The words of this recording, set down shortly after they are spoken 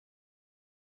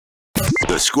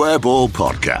The Square Ball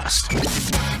Podcast.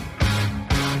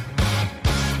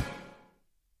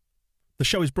 The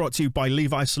show is brought to you by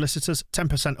Levi Solicitors.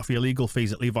 10% off your legal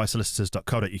fees at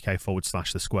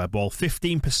levisolicitors.co.uk/the square ball.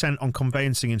 15% on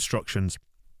conveyancing instructions.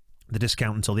 The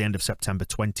discount until the end of September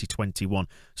 2021.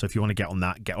 So if you want to get on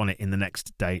that, get on it in the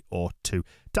next day or two.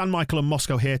 Dan, Michael and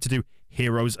Moscow here to do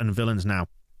Heroes and Villains now.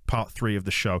 Part 3 of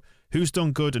the show. Who's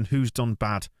done good and who's done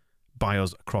bad by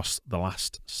us across the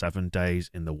last 7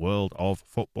 days in the world of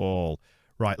football.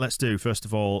 Right, let's do, first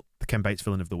of all, the Ken Bates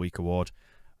Villain of the Week award.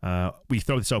 We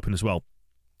throw this open as well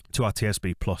to our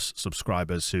TSB Plus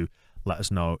subscribers who let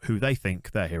us know who they think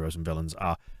their heroes and villains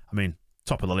are. I mean,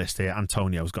 top of the list here,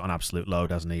 Antonio's got an absolute load,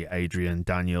 hasn't he? Adrian,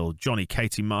 Daniel, Johnny,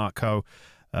 Katie, Marco,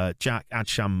 Jack,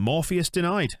 Adsham, Morpheus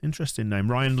denied. Interesting name.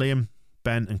 Ryan, Liam,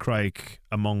 Ben and Craig,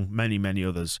 among many, many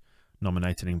others,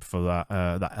 nominating him for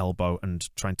that elbow and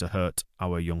trying to hurt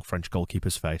our young French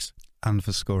goalkeeper's face. And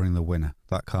for scoring the winner.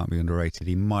 That can't be underrated.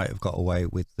 He might have got away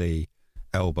with the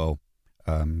elbow.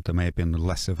 There may have been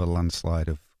less of a landslide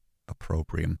of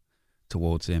opprobrium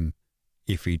towards him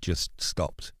if he just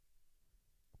stopped.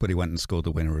 But he went and scored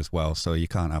the winner as well, so you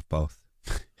can't have both.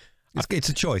 It's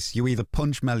a choice. You either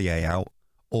punch Meslier out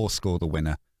or score the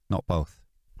winner, not both.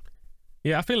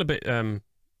 Yeah, I feel a bit of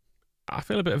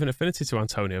an affinity to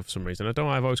Antonio for some reason. I don't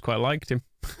know, I've always quite liked him.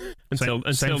 until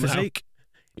same physique?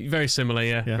 Very similar,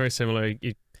 yeah. Very similar.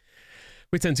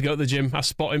 We tend to go to the gym. I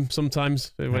spot him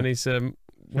sometimes when he's when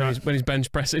he's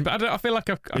bench pressing. But I feel like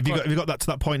have you got that to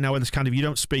that point now where there's kind of, you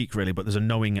don't speak really, but there's a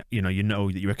knowing, you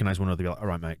know that you recognise one another. You're like, all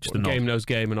right, mate, just a nod. Game knows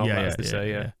game and all that, as they say.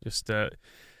 Yeah. Just I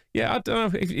don't know.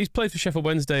 He's played for Sheffield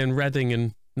Wednesday and Reading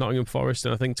and Nottingham Forest,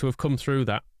 and I think to have come through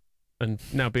that and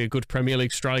now be a good Premier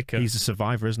League striker. He's a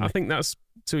survivor, isn't he? I think that's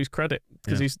to his credit,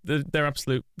 because they're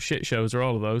absolute shit shows, are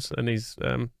all of those. And he's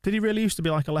did he really used to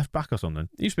be like a left back or something?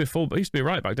 He used to be a full, he used to be a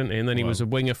right back, didn't he? And then he was a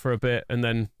winger for a bit, and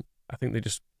then I think they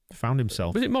just found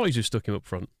himself. Was it Moyes who stuck him up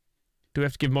front? Do we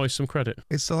have to give Moyes some credit?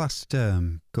 It's the last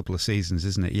couple of seasons,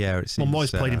 isn't it? Yeah, it seems. Well,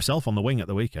 Moyes played himself on the wing at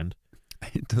the weekend.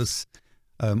 It does.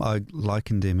 I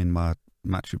likened him in my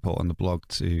match report on the blog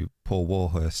to Paul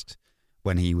Warhurst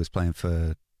when he was playing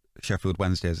for Sheffield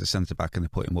Wednesday as a centre-back and they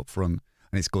put him up front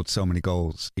and he scored so many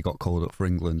goals. He got called up for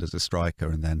England as a striker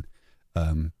and then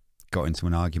got into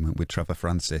an argument with Trevor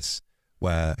Francis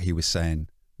where he was saying...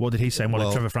 What did he say? What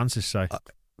did Trevor Francis say?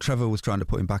 Trevor was trying to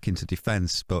put him back into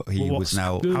defence, but he was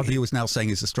now saying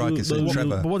he's a striker. So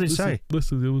Trevor... What did he say?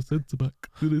 Listen, you're a centre-back.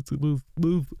 You need to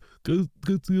move. Go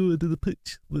to your end of the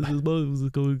pitch. This is mine,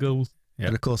 going goals. Yeah.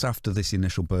 And of course, after this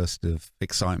initial burst of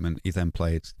excitement, he then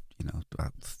played...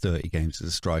 about 30 games as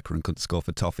a striker and couldn't score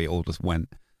for Toffee. It all just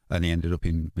went, and he ended up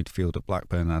in midfield at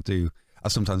Blackburn. And I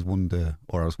sometimes wonder,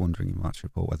 or I was wondering in match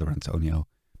report, whether Antonio,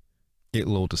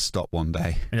 it'll all just stop one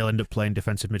day. And he'll end up playing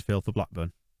defensive midfield for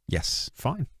Blackburn? Yes.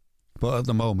 Fine. But at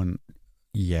the moment,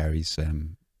 yeah, he's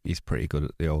pretty good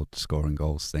at the old scoring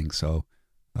goals thing, so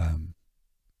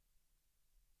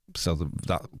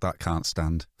that can't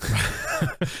stand.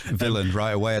 Villain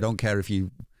right away. I don't care if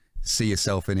you see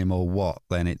yourself in him or what,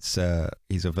 then it's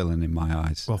he's a villain in my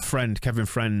eyes. Well, Kevin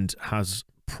Friend has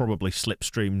probably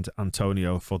slipstreamed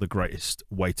Antonio for the greatest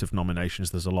weight of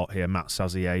nominations. There's a lot here. Matt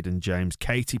Sazzy, Aidan James,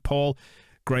 Katie, Paul,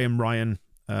 Graham, Ryan,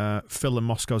 Phil and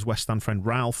Moscow's West Stand friend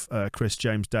Ralph, Chris,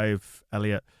 James, Dave,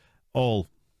 Elliot, all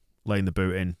laying the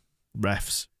boot in.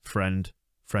 Refs, friend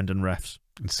and refs.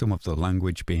 And some of the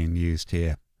language being used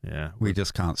here. Yeah, we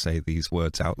just can't say these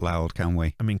words out loud, can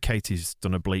we? I mean, Katie's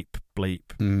done a bleep,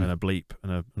 and a bleep,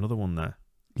 and another one there.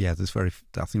 Yeah, I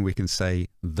think we can say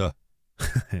the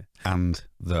and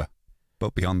the,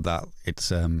 but beyond that,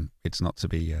 it's not to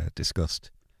be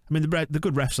discussed. I mean, the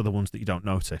good refs are the ones that you don't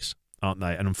notice, aren't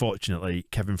they? And unfortunately,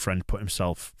 Kevin Friend put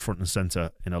himself front and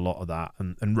centre in a lot of that,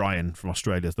 and Ryan from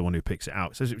Australia is the one who picks it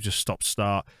out. It says it was just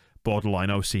stop-start. Borderline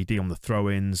OCD on the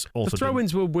throw-ins. The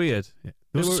throw-ins were weird. Yeah.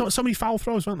 There were so many foul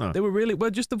throws, weren't there? They were really...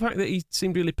 Well, just the fact that he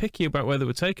seemed really picky about where they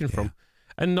were taken from.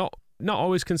 And not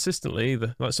always consistently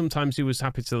either. Like, sometimes he was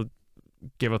happy to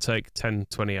give or take 10,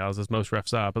 20 yards, as most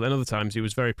refs are, but then other times he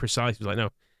was very precise. He was like, no,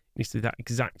 he needs to do that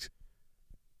exact.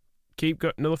 Keep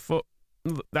going, another foot.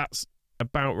 That's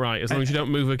about right, as long as you don't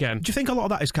move again. Do you think a lot of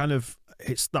that is kind of...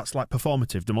 that's like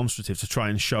performative, demonstrative, to try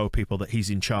and show people that he's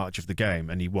in charge of the game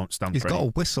and he won't stand for it. He's got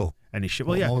a whistle. And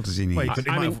what more does he need? Wait, he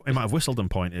might have whistled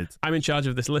and pointed. I'm in charge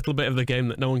of this little bit of the game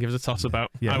that no one gives a toss about.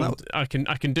 Yeah, I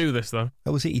can do this, though.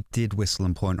 That was it. He did whistle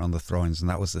and point on the throw-ins, and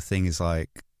that was the thing, is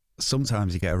like,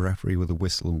 sometimes you get a referee with a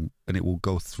whistle and it will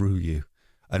go through you.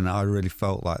 And I really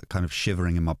felt like kind of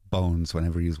shivering in my bones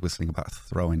whenever he was whistling about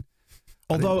throwing.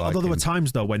 Although there were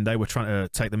times though when they were trying to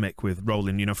take the mick with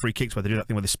rolling, free kicks where they do that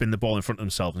thing where they spin the ball in front of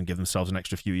themselves and give themselves an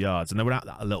extra few yards, and they were at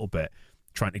that a little bit,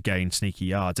 trying to gain sneaky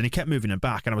yards, and he kept moving them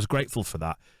back, and I was grateful for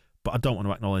that, but I don't want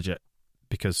to acknowledge it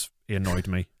because he annoyed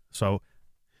me. So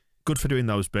good for doing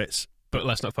those bits, but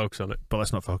let's not focus on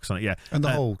it. Yeah, and the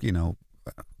whole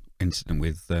incident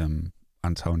with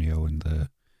Antonio and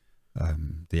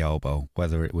the elbow,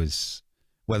 whether it was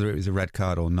a red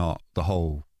card or not, the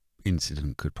whole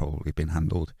incident could probably have been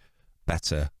handled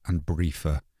better and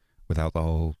briefer without the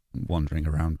whole wandering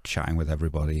around chatting with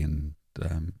everybody and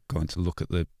going to look at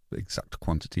the exact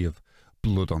quantity of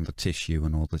blood on the tissue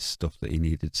and all this stuff that he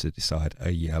needed to decide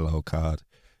a yellow card.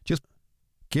 Just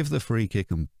give the free kick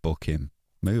and book him.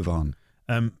 Move on.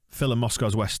 Phil and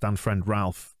Moscow's West Stand friend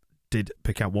Ralph did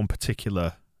pick out one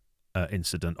particular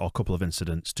incident, or a couple of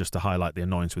incidents, just to highlight the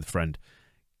annoyance with friend.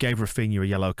 Gave Rafinha a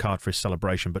yellow card for his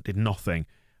celebration, but did nothing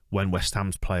when West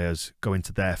Ham's players go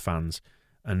into their fans.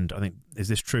 And I think, is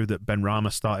this true that Ben Rama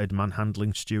started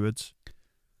manhandling stewards?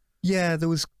 Yeah, there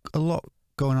was a lot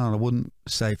going on. I wouldn't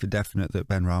say for definite that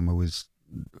Ben Rama was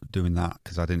doing that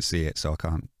because I didn't see it, so I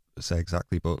can't say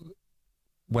exactly. But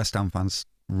West Ham fans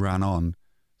ran on,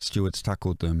 stewards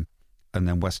tackled them, and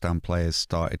then West Ham players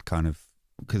started kind of,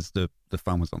 because the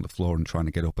fan was on the floor and trying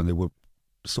to get up, and they were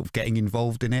sort of getting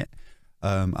involved in it.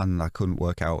 And I couldn't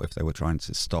work out if they were trying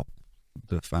to stop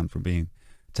the fan from being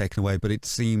taken away. But it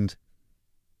seemed,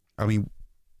 I mean,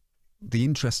 the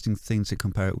interesting thing to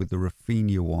compare it with the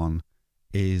Rafinha one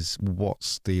is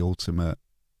what's the ultimate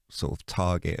sort of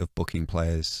target of booking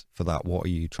players for that? What are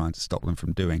you trying to stop them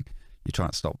from doing? You're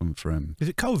trying to stop them from... Is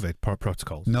it COVID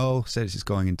protocols? No, says it's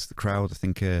going into the crowd. I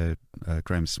think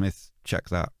Graham Smith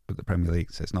checked that with the Premier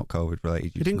League, so it's not COVID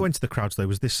related. He didn't go into the crowds though. He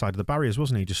was this side of the barriers,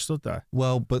 wasn't he? He just stood there.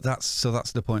 Well, but that's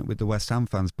the point with the West Ham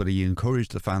fans. But he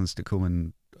encouraged the fans to come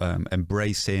and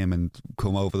embrace him and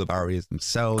come over the barriers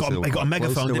themselves. He got a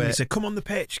megaphone, didn't he? He said, "Come on the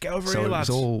pitch, get over here, lads."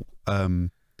 So it was all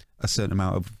a certain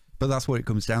amount of... But that's what it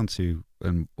comes down to.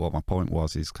 And what my point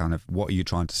was is kind of, what are you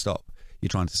trying to stop? You're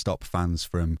trying to stop fans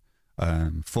from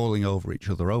falling over each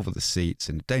other over the seats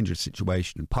in a dangerous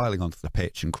situation and piling onto the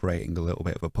pitch and creating a little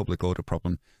bit of a public order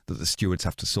problem that the stewards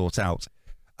have to sort out.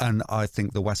 And I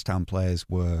think the West Ham players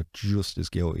were just as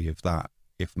guilty of that,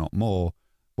 if not more,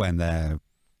 when they're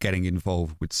getting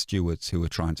involved with stewards who are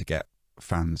trying to get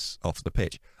fans off the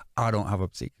pitch. I don't have a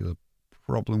particular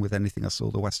problem with anything I saw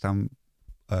the West Ham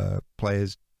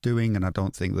players doing, and I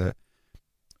don't think that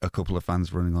a couple of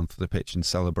fans running onto the pitch and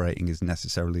celebrating is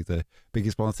necessarily the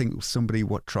biggest one. I think somebody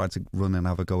tried to run and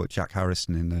have a go at Jack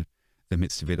Harrison in the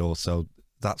midst of it all. So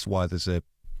that's why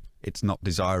it's not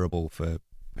desirable for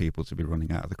people to be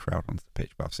running out of the crowd onto the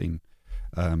pitch. But I've seen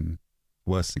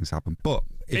worse things happen. But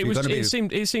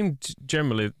it seemed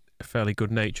generally fairly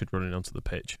good natured running onto the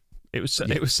pitch. It was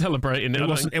celebrating. It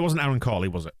wasn't Aaron Corley,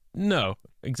 was it? No,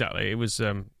 exactly. It was.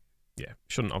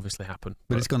 Shouldn't obviously happen.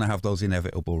 But it's going to have those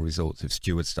inevitable results if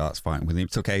Stewart starts fighting with him.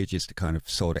 It took ages to kind of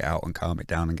sort it out and calm it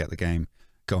down and get the game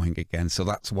going again. So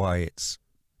that's why it's...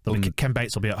 Ken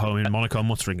Bates will be at home in Monaco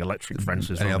muttering electric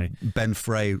fences, won't he? Ben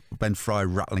Fry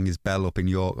rattling his bell up in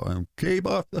York, going, "Keep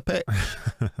off the pitch."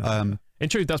 In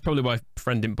truth, that's probably why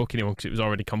Friend didn't book anyone, because it was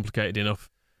already complicated enough.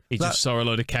 He just saw a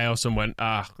load of chaos and went,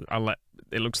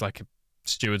 it looks like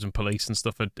stewards and police and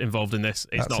stuff are involved in this.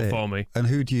 It's not for me. And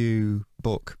who do you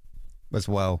book as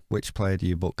well? Which player do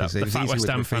you book? Because it was easy with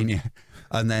Rafinha.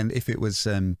 And then if it was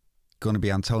going to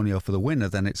be Antonio for the winner,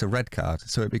 then it's a red card.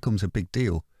 So it becomes a big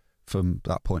deal from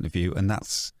that point of view. And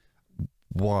that's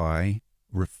why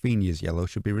Rafinha's yellow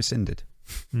should be rescinded.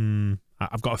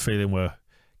 I've got a feeling we're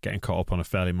getting caught up on a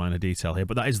fairly minor detail here,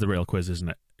 but that is the real quiz, isn't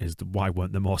it? Why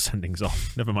weren't there more sendings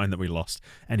off? Never mind that we lost.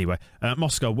 Anyway,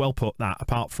 Moscow, well put that.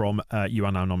 Apart from you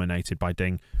are now nominated by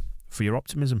Ding for your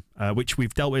optimism, which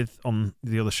we've dealt with on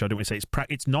the other show, didn't we? Say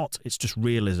it's not. It's just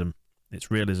realism. It's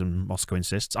realism. Moscow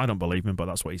insists. I don't believe him, but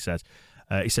that's what he says.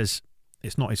 He says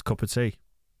it's not his cup of tea.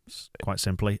 Quite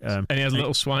simply, and he has a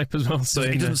little swipe as well. So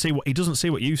he doesn't see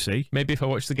what you see. Maybe if I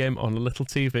watched the game on a little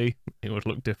TV, it would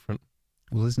look different.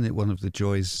 Well, isn't it one of the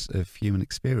joys of human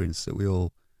experience that we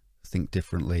all think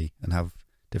differently and have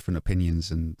different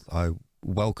opinions? And I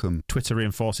welcome Twitter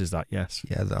reinforces that. Yes.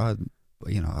 Yeah.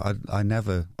 I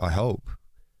never, I hope,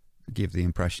 give the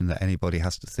impression that anybody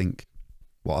has to think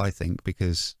what I think,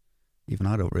 because even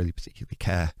I don't really particularly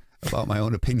care about my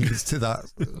own opinions to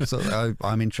that. So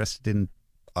I'm interested in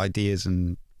ideas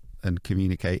and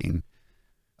communicating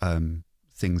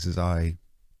things as I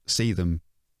see them.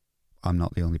 I'm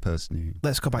not the only person who...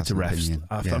 Let's go back to refs.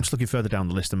 I'm just looking further down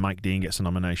the list, and Mike Dean gets a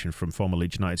nomination from former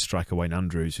Leeds United striker Wayne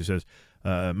Andrews, who says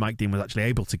Mike Dean was actually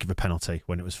able to give a penalty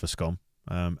when it was for scum.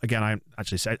 Again,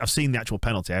 I've seen the actual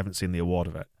penalty. I haven't seen the award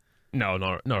of it. No,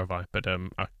 nor have I. But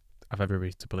I've every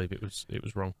reason to believe it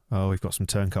was wrong. Oh, we've got some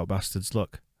turncoat bastards.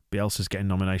 Look, Bielsa's getting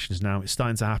nominations now. It's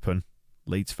starting to happen.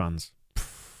 Leeds fans,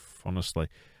 honestly.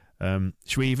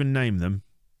 Should we even name them?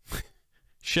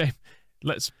 Shame.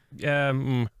 Let's.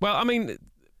 Well, I mean,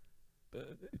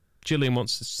 Gillian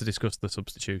wants us to discuss the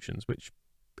substitutions, which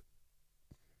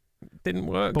didn't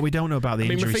work. But we don't know about the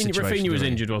injury situation. Rafinha was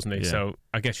injured, wasn't he? Yeah. So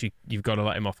I guess you've got to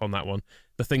let him off on that one.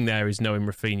 The thing there is, knowing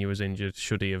Rafinha was injured,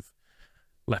 should he have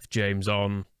left James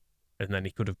on, and then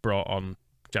he could have brought on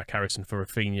Jack Harrison for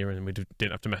Rafinha, and we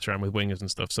didn't have to mess around with wingers and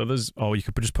stuff. So there's... Oh, you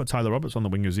could just put Tyler Roberts on the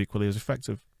wingers, equally as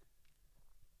effective.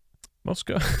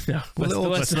 Moscow? No.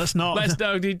 Let's not.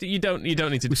 No, you don't need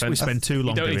to defend. We spend too long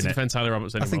You don't doing need to it. defend Tyler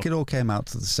Roberts anymore. I think it all came out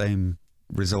to the same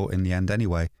result in the end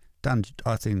anyway.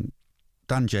 I think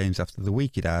Dan James, after the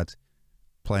week he'd had,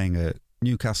 playing at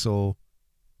Newcastle,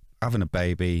 having a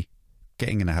baby,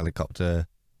 getting in a helicopter,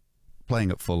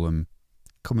 playing at Fulham,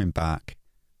 coming back,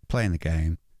 playing the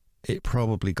game, it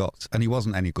probably got... And he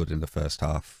wasn't any good in the first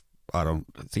half. I don't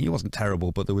think he wasn't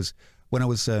terrible, but there was... When I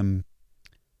was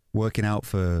working out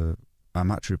for our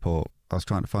match report, I was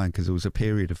trying to find, because there was a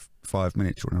period of 5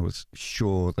 minutes when I was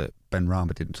sure that Ben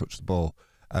Rama didn't touch the ball,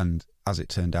 and as it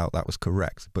turned out, that was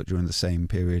correct. But during the same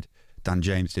period, Dan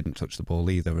James didn't touch the ball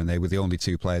either, and they were the only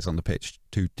two players on the pitch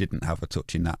who didn't have a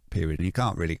touch in that period. And you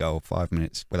can't really go 5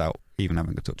 minutes without even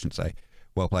having a touch and say,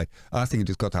 well played. I think it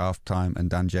just got to half time, and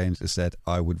Dan James has said,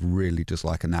 I would really just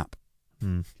like a nap.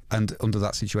 And under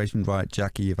that situation, right,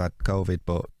 Jackie, you've had COVID,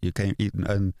 but you came...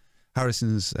 And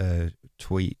Harrison's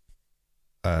tweet,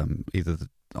 either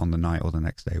on the night or the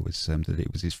next day, was that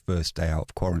it was his first day out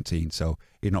of quarantine, so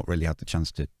he'd not really had the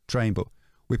chance to train. But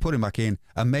we put him back in,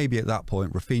 and maybe at that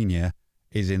point, Rafinha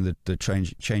is in the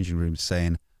changing room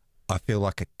saying, I feel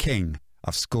like a king.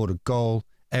 I've scored a goal.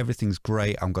 Everything's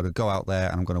great. I'm going to go out there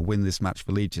and I'm going to win this match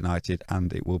for Leeds United,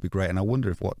 and it will be great. And I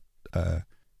wonder if what...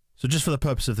 So just for the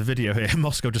purpose of the video here,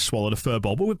 Moscow just swallowed a fur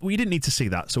ball, but we didn't need to see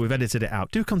that, so we've edited it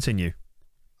out. Do continue.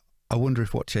 I wonder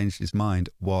if what changed his mind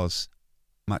was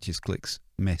Matches Click's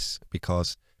miss,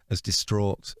 because as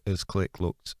distraught as Click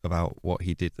looked about what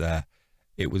he did there,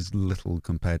 it was little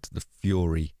compared to the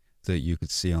fury that you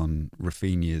could see on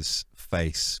Rafinha's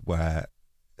face, where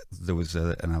there was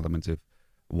an element of,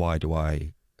 why do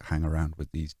I hang around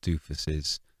with these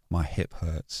doofuses? My hip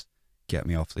hurts. Get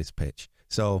me off this pitch.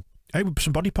 So... Hey,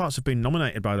 some body parts have been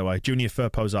nominated, by the way. Junior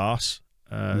Firpo's arse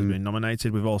has been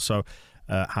nominated. We've also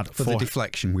had... For the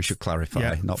deflection, we should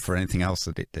clarify, not for anything else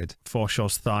that it did.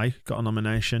 Foreshaw's thigh got a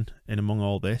nomination in among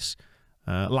all this.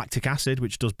 Lactic acid,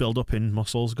 which does build up in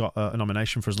muscles, got a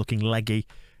nomination for us looking leggy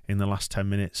in the last 10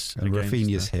 minutes. And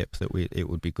Rafinha's hip, it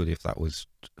would be good if that was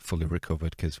fully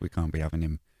recovered, because we can't be having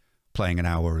him playing an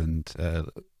hour and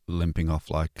limping off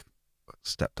like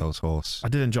Steptoe's horse. I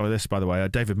did enjoy this, by the way.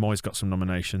 David Moyes got some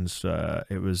nominations.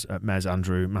 It was Mez,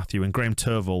 Andrew, Matthew, and Graham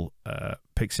Turville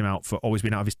picks him out for always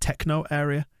being out of his techno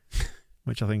area,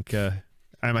 which I think...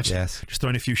 I imagine just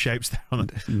throwing a few shapes there.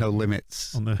 No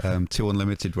limits. Too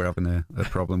unlimited, we're having a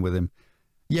problem with him.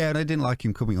 Yeah, and I didn't like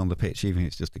him coming on the pitch, even if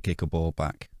it's just to kick a ball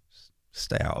back.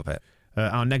 Stay out of it.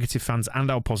 Our negative fans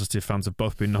and our positive fans have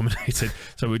both been nominated,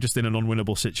 so we're just in an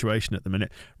unwinnable situation at the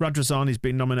minute. Radrazani's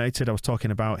been nominated. I was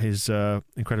talking about his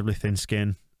incredibly thin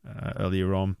skin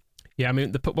earlier on. Yeah, I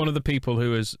mean, one of the people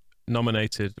who has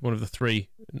nominated, one of the three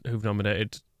who've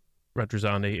nominated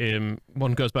Radrazani,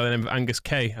 one goes by the name of Angus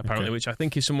Kay, apparently, which I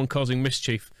think is someone causing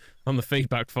mischief on the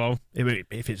feedback form.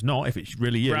 If it's not, if it's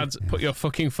really you. Brad, put your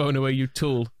fucking phone away, you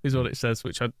tool, is what it says,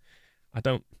 which I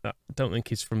don't think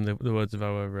is from the words of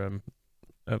our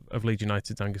of Leeds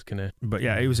United's Angus Kinnear. But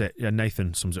yeah, it was it. Yeah,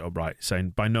 Nathan sums it up right,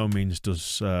 saying by no means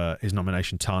does his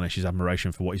nomination tarnish his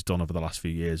admiration for what he's done over the last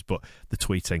few years, but the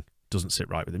tweeting doesn't sit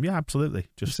right with him. Yeah, absolutely.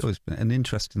 It's always been an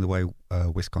interesting the way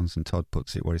Wisconsin Todd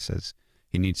puts it, where he says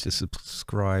he needs to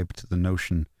subscribe to the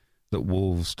notion that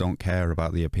wolves don't care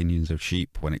about the opinions of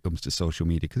sheep when it comes to social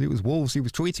media, because it was wolves he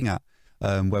was tweeting at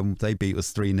when they beat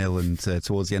us 3-0, and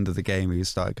towards the end of the game he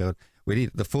started going,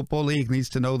 the Football League needs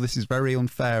to know this is very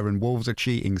unfair and wolves are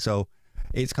cheating. So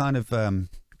it's kind of... Do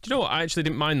you know what? I actually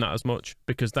didn't mind that as much,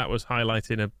 because that was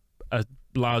highlighting a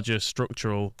larger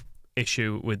structural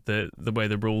issue with the way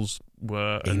the rules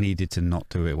were. He needed to not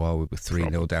do it while we were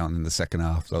 3-0 down in the second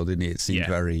half, though, didn't he? It seemed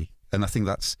very... And I think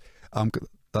that's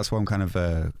why I'm kind of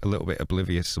a little bit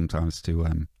oblivious sometimes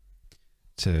to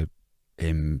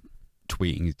him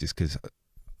tweeting, just because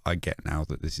I get now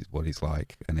that this is what he's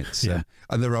like, and it's and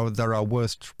there are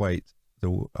worse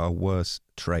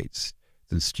traits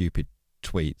than stupid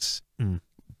tweets,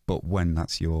 but when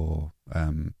that's your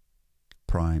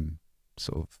prime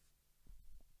sort of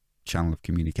channel of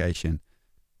communication.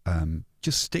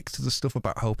 Just stick to the stuff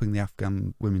about helping the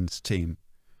Afghan women's team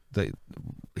that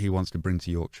he wants to bring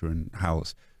to Yorkshire and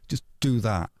Howes. Just do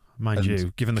that. Mind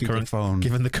you, given the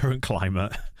current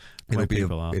climate,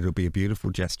 it'll be a beautiful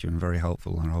gesture and very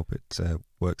helpful, and I hope it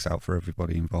works out for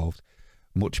everybody involved.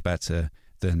 Much better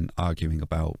than arguing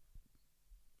about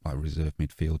like reserve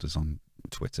midfielders on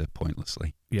Twitter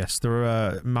pointlessly. Yes, there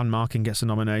are Man Markin gets a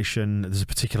nomination. There's a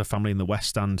particular family in the West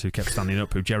Stand who kept standing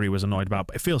up, who Jerry was annoyed about.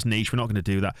 But it feels niche. We're not going to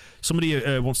do that. Somebody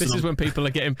wants to. This is when people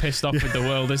are getting pissed off with the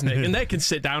world, isn't it? And they can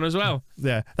sit down as well.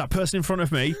 Yeah, that person in front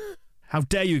of me. How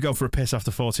dare you go for a piss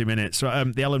after 40 minutes?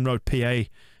 The Ellen Road PA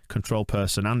control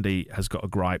person, Andy, has got a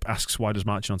gripe. Asks, why does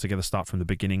Marching On Together start from the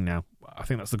beginning now? I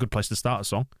think that's a good place to start a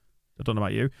song. I don't know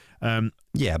about you.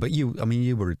 Yeah, but you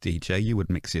were a DJ. You would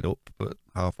mix it up, but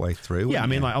halfway through. Yeah, I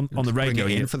mean, like on the radio,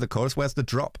 bring it in for the chorus. Where's the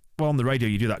drop? Well, on the radio,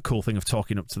 you do that cool thing of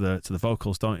talking up to the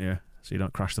vocals, don't you? So you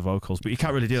don't crash the vocals, but you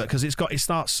can't really do that because it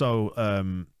starts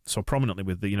so prominently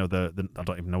with the I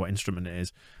don't even know what instrument it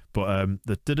is, but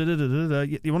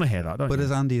you want to hear that, don't you? But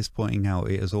as Andy is pointing out,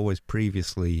 it has always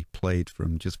previously played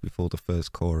from just before the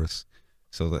first chorus,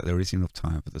 so that there is enough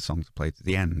time for the song to play to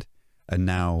the end. And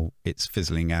now it's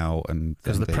fizzling out, and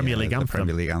because the Premier League anthem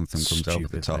comes over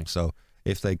the top. So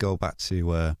if they go back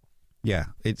to,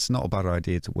 it's not a bad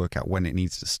idea to work out when it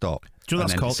needs to stop. Do you know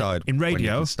what that's called? In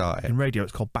radio, in radio,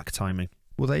 it's called back timing.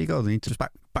 Well, there you go. They need to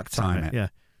back time it. Yeah,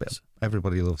 but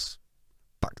everybody loves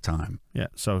back time. Yeah,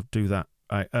 so do that.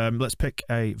 Right, let's pick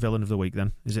a villain of the week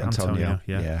then. Is it Antonio?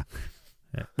 Yeah.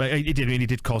 But he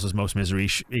did cause us most misery.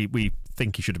 We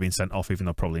think he should have been sent off, even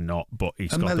though probably not. But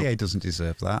and Meslier doesn't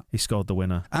deserve that. He scored the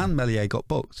winner, and Meslier got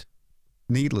booked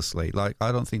needlessly. Like,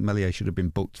 I don't think Meslier should have been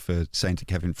booked for saying to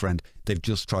Kevin Friend, "They've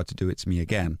just tried to do it to me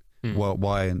again. Well,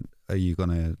 why aren't you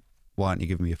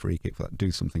giving me a free kick for that?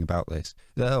 Do something about this."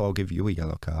 Oh, I'll give you a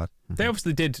yellow card. They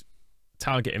obviously did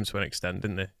target him to an extent,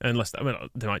 didn't they? Unless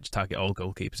they might just target all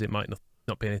goalkeepers. It might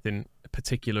not be anything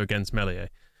particular against Meslier.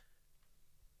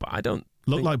 But I don't.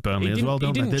 Look like Burnley as well,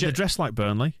 don't they? They're dressed like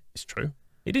Burnley. It's true.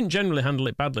 He didn't generally handle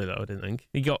it badly, though. I didn't think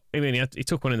he got. I mean, he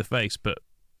took one in the face, but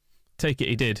take it,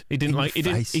 he did. He didn't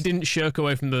He didn't shirk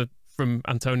away from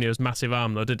Antonio's massive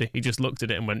arm, though, did he? He just looked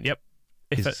at it and went, "Yep.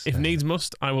 If needs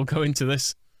must, I will go into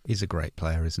this." He's a great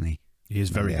player, isn't he? He is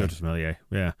very good, Meslier.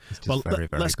 Yeah. Well,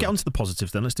 let's get on to the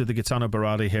positives then. Let's do the Gaetano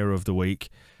Berardi Hero of the Week.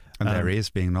 And there he is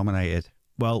being nominated.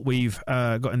 Well, we've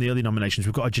got in the early nominations,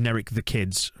 we've got a generic The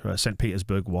Kids, St.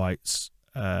 Petersburg White,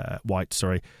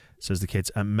 says The Kids,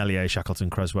 and Meslier,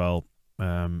 Shackleton, Creswell,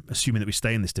 assuming that we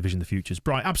stay in this division in the future.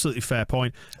 Bright, absolutely fair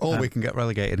point. Or we can get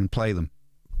relegated and play them.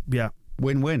 Yeah.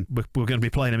 Win-win. We're going to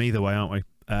be playing them either way, aren't we?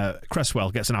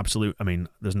 Cresswell gets an absolute. I mean,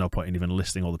 there's no point in even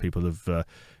listing all the people who've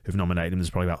nominated him.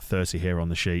 There's probably about 30 here on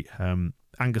the sheet.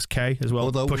 Angus Kay as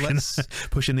well,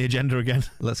 pushing the agenda again.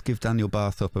 Let's give Daniel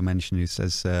Barthorpe a mention, who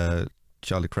says,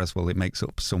 Charlie Cresswell, it makes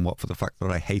up somewhat for the fact that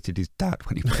I hated his dad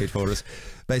when he played for us,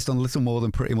 based on little more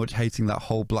than pretty much hating that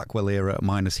whole Blackwell era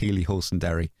minus Healy,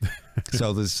 Hulse-Derry.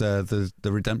 So there's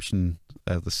the redemption,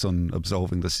 the son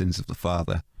absolving the sins of the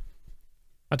father.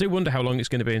 I do wonder how long it's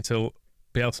going to be until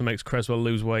Bielsa makes Creswell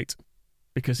lose weight,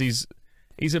 because he's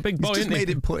a big boy. He's just made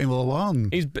him put him all on.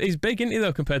 He's big, isn't he,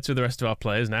 though, compared to the rest of our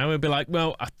players now? He'll be like,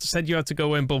 well, I said you had to go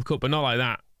away and bulk up, but not like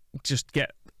that. Just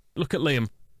look at Liam.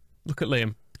 Look at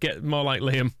Liam. Get more like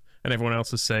Liam. And everyone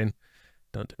else is saying,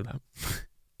 don't do that.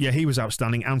 Yeah, he was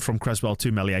outstanding. And from Creswell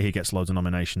to Meslier, he gets loads of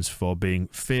nominations for being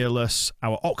fearless.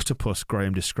 Our octopus,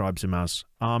 Graham describes him as,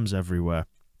 arms everywhere.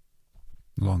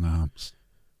 Long arms.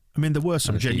 I mean, there were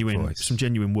some genuine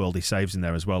worldie saves in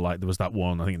there as well. Like, there was that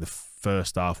one, I think, in the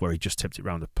first half where he just tipped it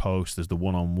round the post. There's the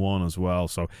one-on-one as well.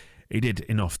 So he did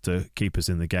enough to keep us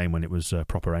in the game when it was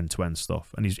proper end-to-end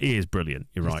stuff. And he is brilliant,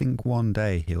 you're right. I think one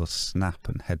day he'll snap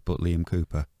and headbutt Liam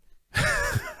Cooper.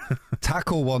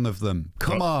 Tackle one of them.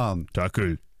 Come on.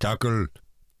 Tackle.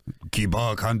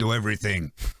 Kibar can't do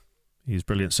everything. He's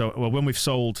brilliant. So, well, when we've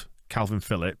sold Calvin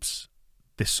Phillips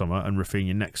this summer and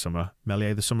Rafinha next summer,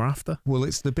 Meslier the summer after? Well,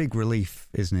 it's the big relief,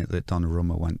 isn't it, that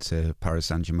Donnarumma went to Paris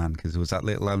Saint-Germain, because there was that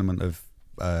little element of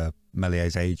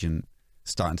Meslier's agent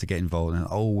starting to get involved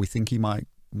in, we think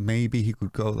maybe he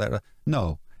could go there.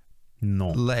 No.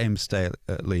 Let him stay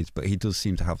at Leeds, but he does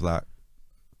seem to have that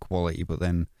quality. But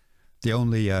then the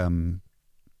only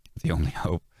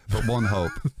hope, but one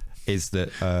hope, is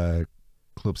that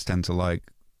clubs tend to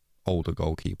like older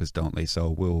goalkeepers, don't they? So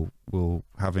we'll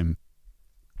have him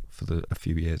for a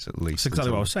few years at least. That's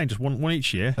exactly what I was saying, just one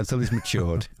each year. Until he's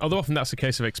matured. Although often that's a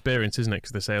case of experience, isn't it?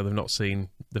 Because they say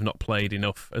they've not played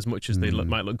enough, as much as they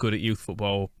might look good at youth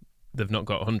football. They've not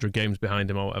got 100 games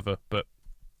behind him or whatever. But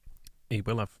he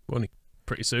will have money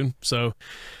pretty soon. So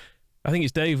I think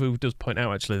it's Dave who does point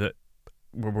out, actually, that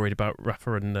we're worried about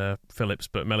Rafa and Phillips,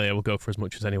 but Meslier will go for as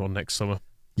much as anyone next summer.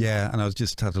 Yeah, and I was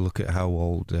just had a look at how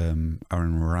old Aaron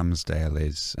Ramsdale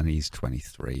is, and he's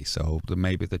 23. So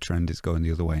maybe the trend is going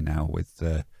the other way now. With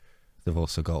they've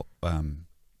also got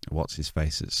what's his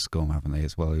face at Scum, haven't they,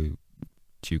 as well? Who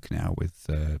duking it out with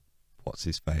what's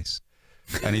his face,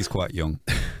 and he's quite young.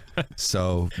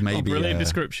 So maybe brilliant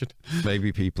description.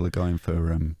 Maybe people are going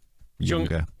for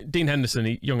younger. Dean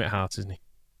Henderson, young at heart, isn't he?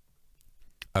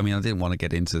 I mean, I didn't want to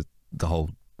get into the whole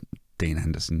Dean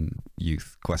Henderson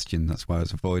youth question. That's why I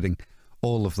was avoiding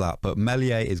all of that. But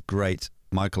Meslier is great.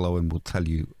 Michael Owen will tell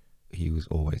you he was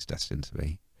always destined to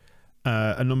be.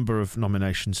 A number of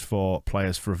nominations for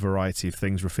players for a variety of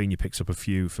things. Rafinha picks up a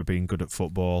few for being good at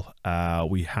football.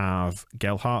 We have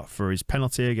Gelhardt for his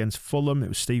penalty against Fulham. It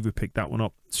was Steve who picked that one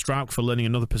up. Struijk for learning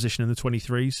another position in the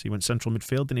 23s. He went central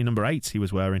midfield, didn't he? Number 8 he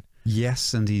was wearing.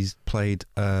 Yes, and he's played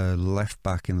left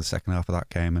back in the second half of that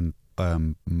game,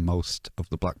 and most of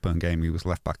the Blackburn game he was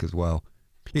left back as well.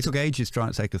 He took ages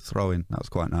trying to take a throw in. That was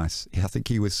quite nice. I think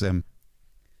he was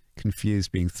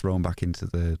confused being thrown back into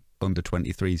the under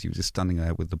 23s. He was just standing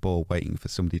there with the ball waiting for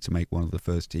somebody to make one of the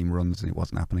first team runs, and it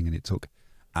wasn't happening, and it took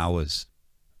hours.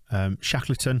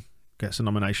 Shackleton gets a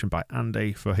nomination by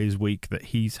Andy for his week that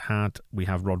he's had. We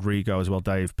have Rodrigo as well.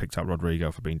 Dave picked out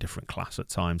Rodrigo for being different class at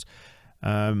times.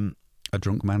 A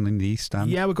drunk man in the East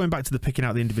Stand. Yeah, we're going back to the picking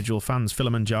out the individual fans.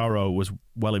 Philimanjaro was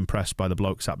well impressed by the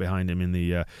bloke sat behind him in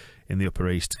the Upper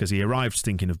East, because he arrived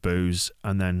stinking of booze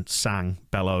and then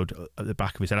bellowed at the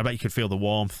back of his head. I bet you could feel the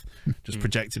warmth just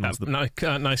projecting onto the...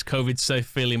 Nice COVID-safe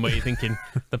feeling where you're thinking,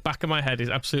 the back of my head is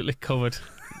absolutely covered.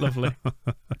 Lovely.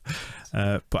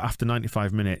 But after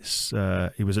 95 minutes,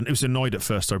 he was annoyed at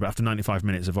first, but after 95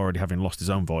 minutes of already having lost his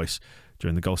own voice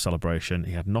during the goal celebration,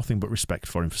 he had nothing but respect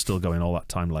for him for still going all that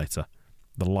time later.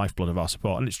 The lifeblood of our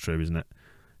support, and it's true, isn't it?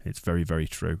 It's very, very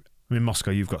true. I mean,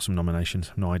 Moscow, you've got some nominations.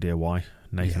 No idea why.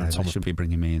 Nathan and Tom should be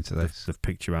bringing me into this. They've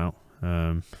picked you out.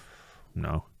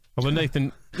 No. Well,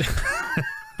 Nathan...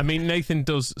 I mean, Nathan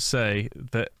does say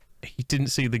that he didn't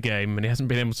see the game and he hasn't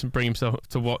been able to bring himself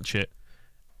to watch it,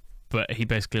 but he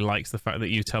basically likes the fact that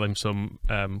you tell him some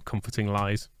comforting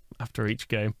lies after each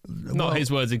game. Not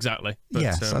his words exactly. But,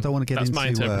 yes, I don't want to get into... That's my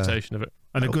interpretation of it.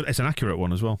 And it's an accurate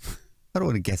one as well. I don't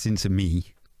want to get into me,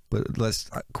 but let's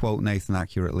quote Nathan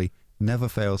accurately. Never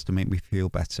fails to make me feel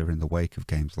better in the wake of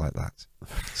games like that.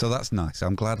 So that's nice.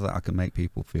 I'm glad that I can make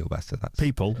people feel better. That's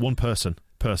people, one person.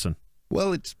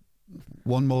 Well, it's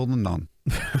one more than none.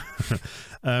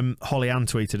 Holly Ann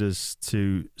tweeted us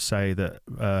to say that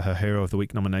her Hero of the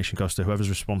Week nomination goes to whoever's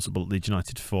responsible at Leeds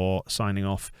United for signing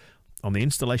off on the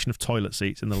installation of toilet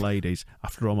seats in the ladies.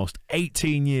 After almost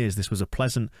 18 years, this was a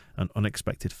pleasant and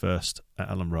unexpected first at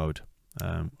Ellen Road.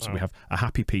 So we have a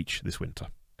happy peach this winter.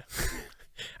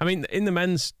 I mean, in the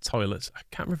men's toilets, I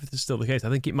can't remember if this is still the case. I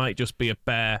think it might just be a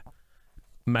bare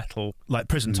metal, like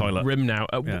prison toilet rim now.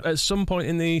 At some point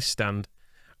in the East Stand,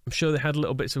 I'm sure they had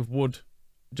little bits of wood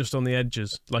just on the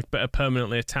edges, like a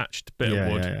permanently attached bit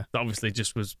of wood that obviously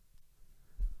just was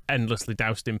endlessly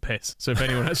doused in piss. So if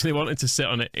anyone actually wanted to sit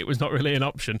on it, it was not really an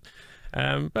option.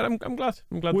 But I'm glad.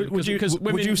 Would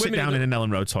you sit down in an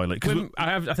Ellen Road toilet?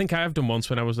 I think I have done once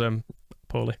when I was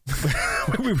poorly.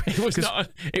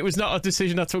 It was not a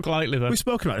decision I took lightly, though. We've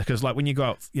spoken about it because, like, when you go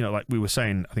out, like we were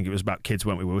saying, I think it was about kids,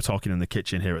 weren't we? We were talking in the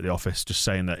kitchen here at the office, just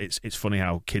saying that it's funny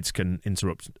how kids can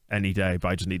interrupt any day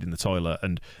by just needing the toilet.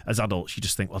 And as adults, you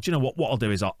just think, well, do you know what? What I'll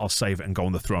do is I'll save it and go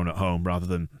on the throne at home rather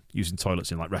than using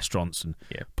toilets in like restaurants and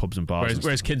pubs and bars.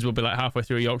 Whereas kids will be like halfway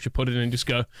through a Yorkshire pudding and just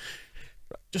go,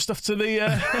 just off to the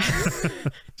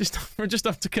just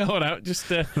off to go out. Just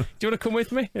do you want to come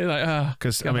with me? You're like,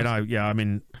 because I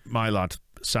mean my lad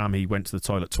Sam, he went to the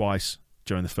toilet twice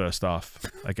during the first half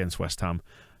against West Ham,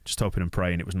 just hoping and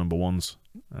praying it was number ones,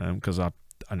 because I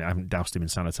haven't doused him in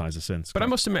sanitizer since. But I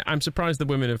must admit, I'm surprised the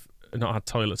women have not had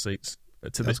toilet seats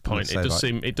to this point.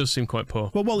 It does seem quite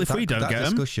poor. Well, if we don't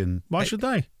get them, why should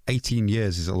they? 18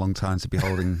 years is a long time to be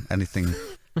holding anything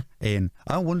in.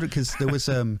 I wonder, because there was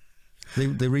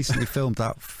they recently filmed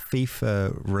that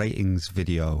FIFA ratings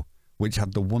video, which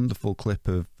had the wonderful clip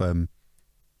of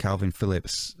Calvin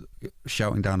Phillips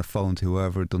shouting down a phone to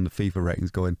whoever had done the FIFA ratings,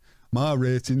 going, "My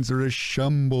ratings are a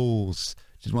shambles."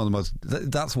 Which is one of the most.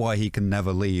 That's why he can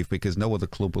never leave, because no other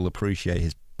club will appreciate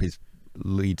his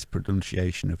Leeds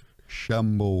pronunciation of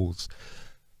shambles.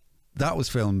 That was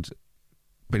filmed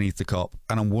beneath the Kop,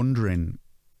 and I'm wondering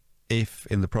if,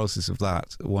 in the process of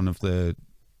that, one of the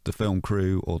film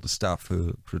crew or the staff,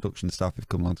 production staff, who've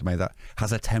come along to make that,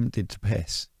 has attempted to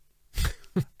piss.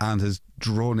 and has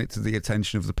drawn it to the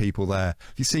attention of the people there.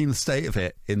 Have you seen the state of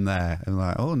it in there? And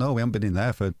like, oh no, we haven't been in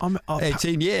there for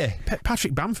 18 years.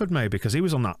 Patrick Bamford, maybe, because he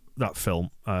was on that film,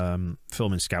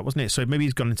 filming Scout, wasn't it? So maybe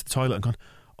he's gone into the toilet and gone,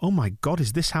 oh my God,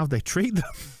 is this how they treat them?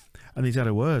 And he's had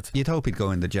a word. You'd hope he'd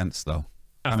go in the gents, though.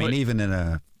 I mean, even in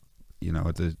a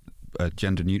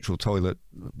gender-neutral toilet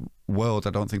world, I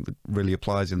don't think that really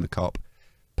applies in the cop.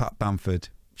 Pat Bamford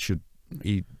should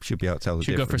be able to tell the difference.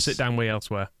 Should go for a sit-down wee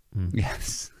elsewhere.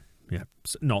 Yes. Yeah,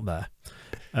 not there.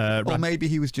 Or maybe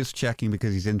he was just checking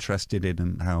because he's interested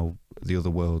in how the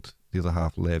other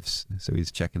half lives. So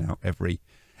he's checking out every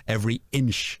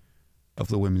inch of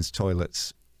the women's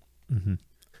toilets. Mm-hmm.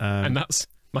 And that's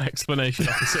my explanation,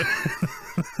 officer.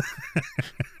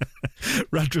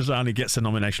 Radrazani gets a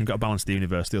nomination. Got to balance the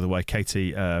universe the other way.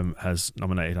 Katie has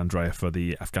nominated Andrea for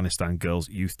the Afghanistan girls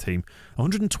youth team.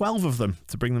 112 of them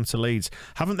to bring them to Leeds.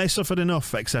 Haven't they suffered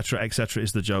enough? Etc. Etc.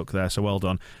 is the joke there. So well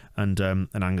done. And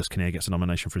Angus Kinnear gets a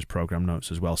nomination for his programme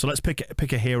notes as well. So let's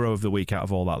pick a hero of the week out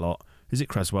of all that lot. Is it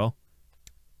Cresswell?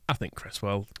 I think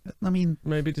Cresswell. I mean,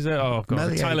 maybe does it? Oh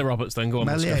God, Tyler Roberts. Then go on.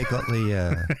 Melier got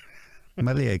the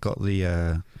Melier got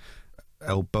the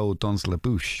elbow dans la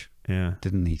bouche. Yeah,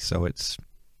 didn't he? So it's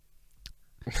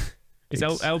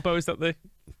elbow. Is that the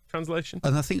translation?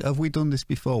 And I think, have we done this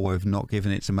before where we've not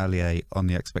given it to Melier on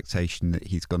the expectation that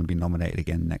he's going to be nominated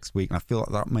again next week? And I feel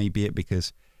like that may be it,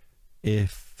 because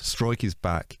if Struijk is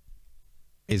back,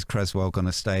 is Cresswell going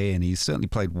to stay in? He's certainly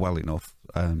played well enough,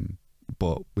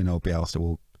 but we know Bielsa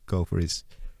will go for his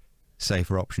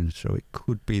safer options. So it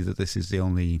could be that this is the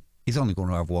only. He's only going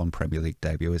to have one Premier League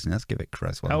debut, isn't he? Let's give it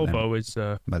Cresswell. Elbow is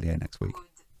Melier next week.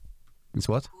 It's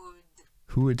what?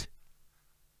 Could.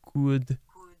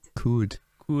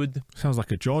 Sounds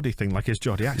like a Geordie thing, like his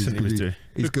Geordie accent he was doing.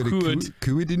 He's got a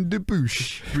could in the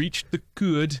bush. Reach the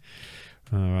could.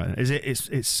 All right. Is it?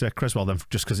 It's Cresswell then,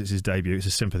 just because it's his debut. It's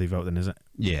a sympathy vote then, is it?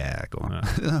 Yeah, go on.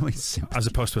 As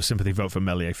opposed to a sympathy vote for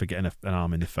Melier for getting an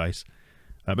arm in the face.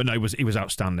 But no, he was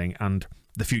outstanding, and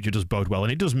the future does bode well.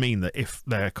 And it does mean that if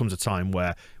there comes a time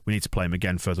where we need to play him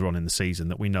again further on in the season,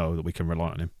 that we know that we can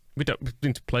rely on him. We don't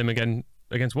need to play him again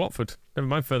against Watford. Never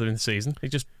mind further in the season.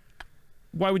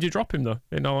 Why would you drop him, though,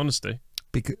 in all honesty?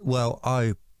 Well,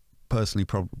 I personally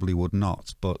probably would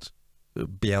not, but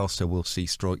Bielsa will see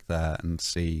Struijk there and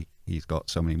see he's got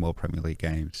so many more Premier League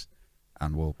games,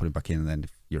 and we'll put him back in. And then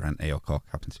if Llorente or Koch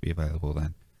happens to be available,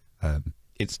 then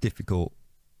it's difficult.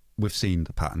 We've seen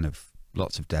the pattern of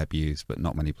lots of debuts, but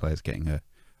not many players getting a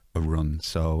run.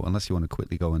 So unless you want to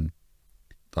quickly go and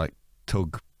like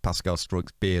tug Pascal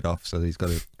Struijk's beard off so that he's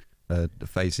got a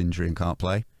face injury and can't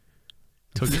play,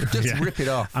 just rip it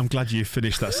off. I'm glad you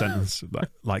finished that sentence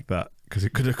like that, because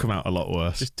it could have come out a lot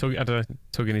worse. Just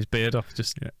tugging his beard off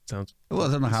sounds. Well,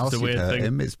 I don't know how else you'd hurt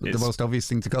him. It's the most obvious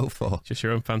thing to go for. Just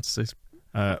your own fantasies.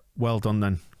 Well done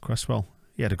then, Cresswell.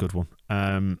 He had a good one.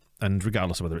 And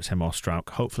regardless of whether it's him or Struijk,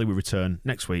 hopefully we return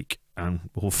next week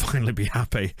and we'll finally be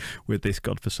happy with this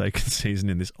godforsaken season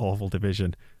in this awful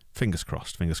division. Fingers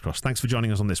crossed, fingers crossed. Thanks for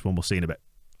joining us on this one. We'll see you in a bit.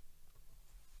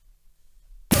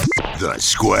 The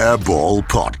Square Ball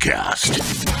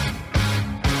Podcast.